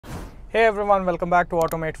Hey everyone, welcome back to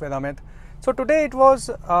Automate with Amit. So today it was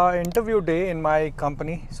interview day in my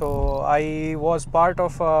company. So I was part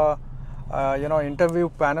of interview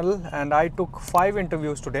panel, and I took 5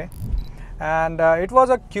 interviews today. And it was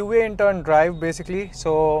a QA intern drive basically.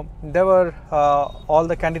 So there were all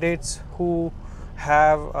the candidates who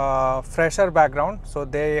have fresher background, so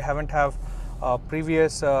they haven't have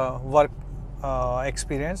previous work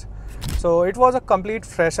experience. So it was a complete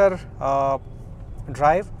fresher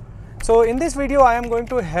drive. So in this video I am going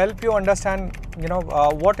to help you understand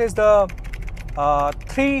what is the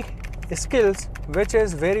 3 skills which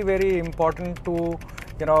is very important to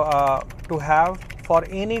to have for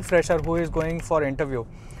any fresher who is going for interview.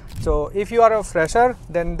 So if you are a fresher,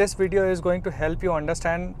 then this video is going to help you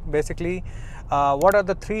understand basically what are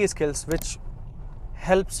the 3 skills which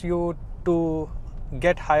helps you to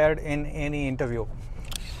get hired in any interview.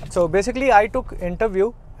 So basically I took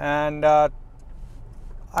interview, and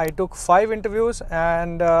I took 5 interviews,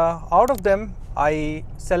 and out of them I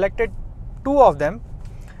selected 2 of them,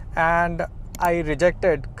 and I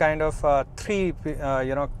rejected kind of 3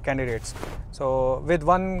 candidates. So with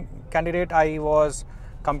one candidate I was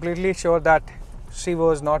completely sure that she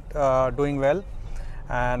was not doing well,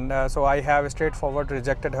 and so I have straightforward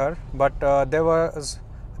rejected her. But there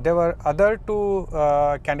were other 2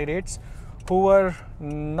 candidates who were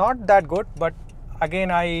not that good, but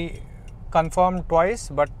again I confirmed twice,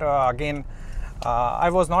 but again I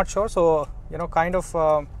was not sure. So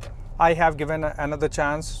I have given another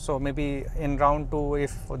chance. So maybe in round 2,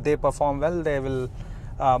 if they perform well, they will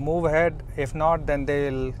move ahead. If not, then they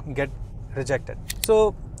will get rejected.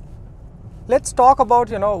 So let's talk about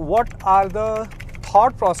what are the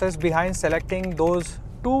thought process behind selecting those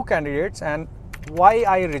 2 candidates and why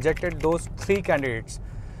I rejected those 3 candidates.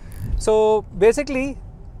 So basically,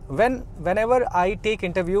 whenever I take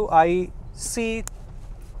interview, I see,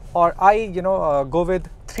 or I go with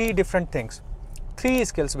 3 different things, 3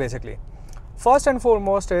 skills basically. First and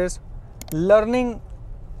foremost is learning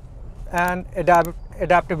and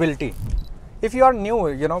adaptability. If you are new,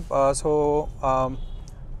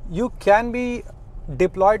 you can be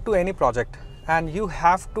deployed to any project, and you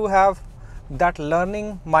have to have that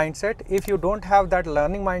learning mindset. If you don't have that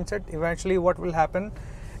learning mindset, eventually what will happen,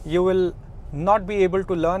 you will not be able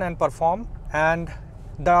to learn and perform, and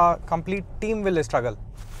the complete team will struggle.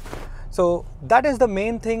 So that is the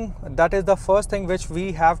main thing, that is the first thing which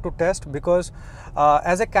we have to test, because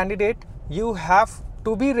as a candidate you have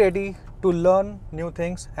to be ready to learn new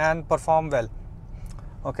things and perform well.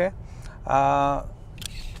 Okay,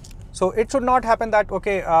 so it should not happen that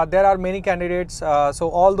there are many candidates, so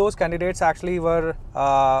all those candidates actually were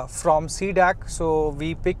from CDAC. So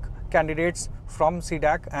we pick candidates from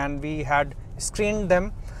CDAC and we had screened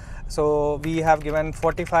them. So we have given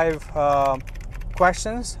 45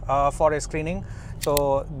 questions for a screening.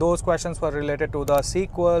 So those questions were related to the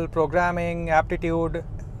SQL, programming, aptitude,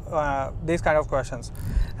 these kind of questions,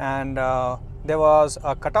 and there was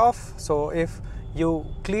a cutoff. So if you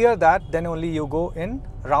clear that, then only you go in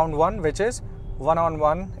round 1, which is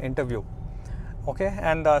one-on-one interview. Okay,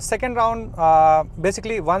 and the second round,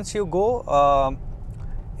 basically once you go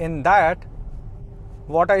in that,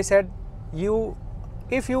 what I said,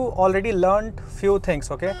 if you already learned few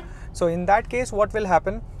things, okay, so in that case what will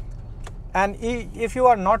happen, and if you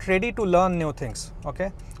are not ready to learn new things,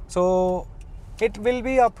 okay, so it will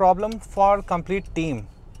be a problem for complete team.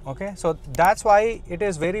 Okay, so that's why it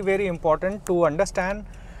is very important to understand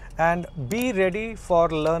and be ready for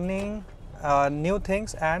learning new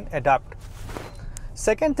things and adapt.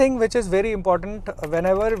 Second thing which is very important,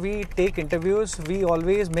 whenever we take interviews, we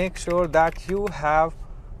always make sure that you have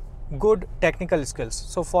good technical skills.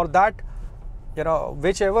 So for that,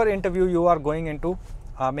 whichever interview you are going into,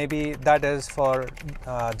 maybe that is for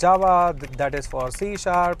Java, that is for C#,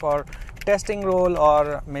 or testing role,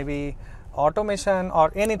 or maybe automation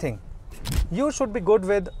or anything, you should be good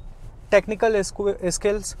with technical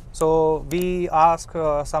skills. So we ask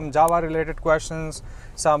some Java related questions,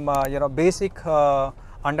 some basic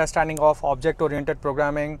understanding of object oriented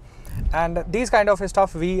programming, and these kind of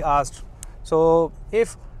stuff we asked. So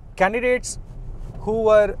if candidates who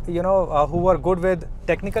were good with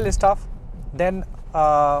technical stuff, then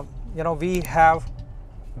we have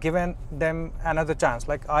given them another chance.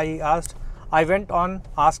 Like I went on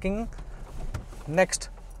asking next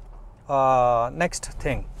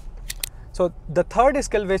thing. So the third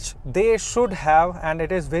skill which they should have, and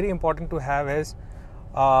it is very important to have, is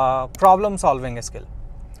problem solving skill.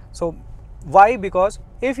 So why? Because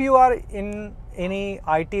if you are in any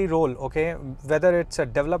IT role, okay, whether it's a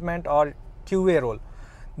development or QA role,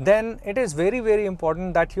 then it is very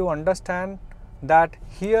important that you understand that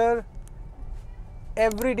here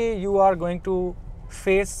every day you are going to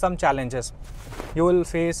face some challenges. You will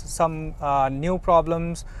face some new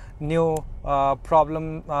problems, new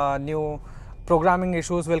new programming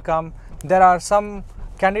issues will come. There are some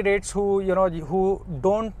candidates who who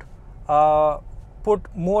don't put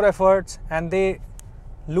more efforts and they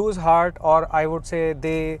lose heart, or I would say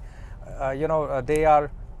they they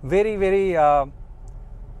are very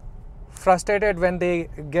frustrated when they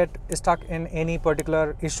get stuck in any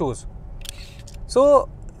particular issues. So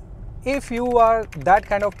if you are that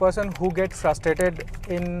kind of person who get frustrated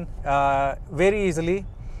in very easily,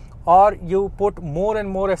 or you put more and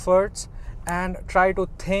more efforts and try to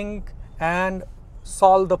think and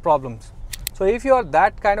solve the problems, so if you are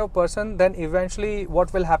that kind of person, then eventually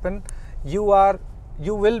what will happen, you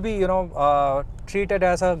will be treated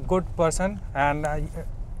as a good person, and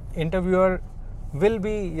interviewer will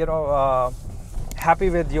be happy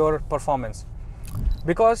with your performance.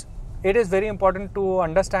 Because it is very important to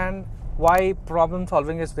understand why problem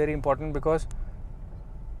solving is very important, because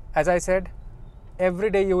as I said, every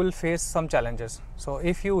day you will face some challenges. So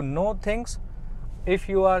if you know things,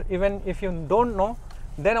 even if you don't know,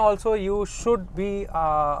 then also you should be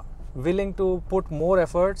willing to put more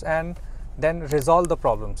efforts and then resolve the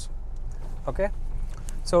problems. Okay,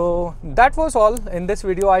 so that was all in this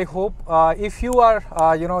video. I hope if you are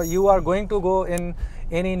you are going to go in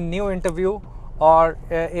any new interview, or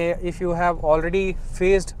if you have already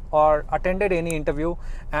faced or attended any interview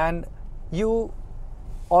and you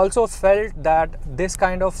also felt that this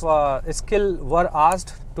kind of skill were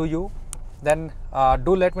asked to you, then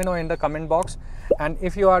do let me know in the comment box. And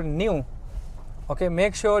if you are new, okay,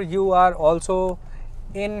 make sure you are also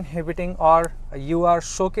inhibiting or you are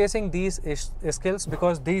showcasing these skills,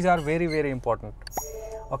 because these are very important.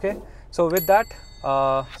 Okay, so with that,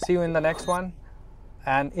 see you in the next one.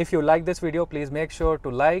 And if you like this video, please make sure to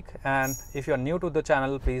like, and if you are new to the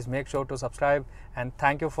channel, please make sure to subscribe. And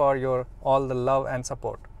thank you for your all the love and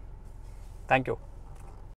support. Thank you.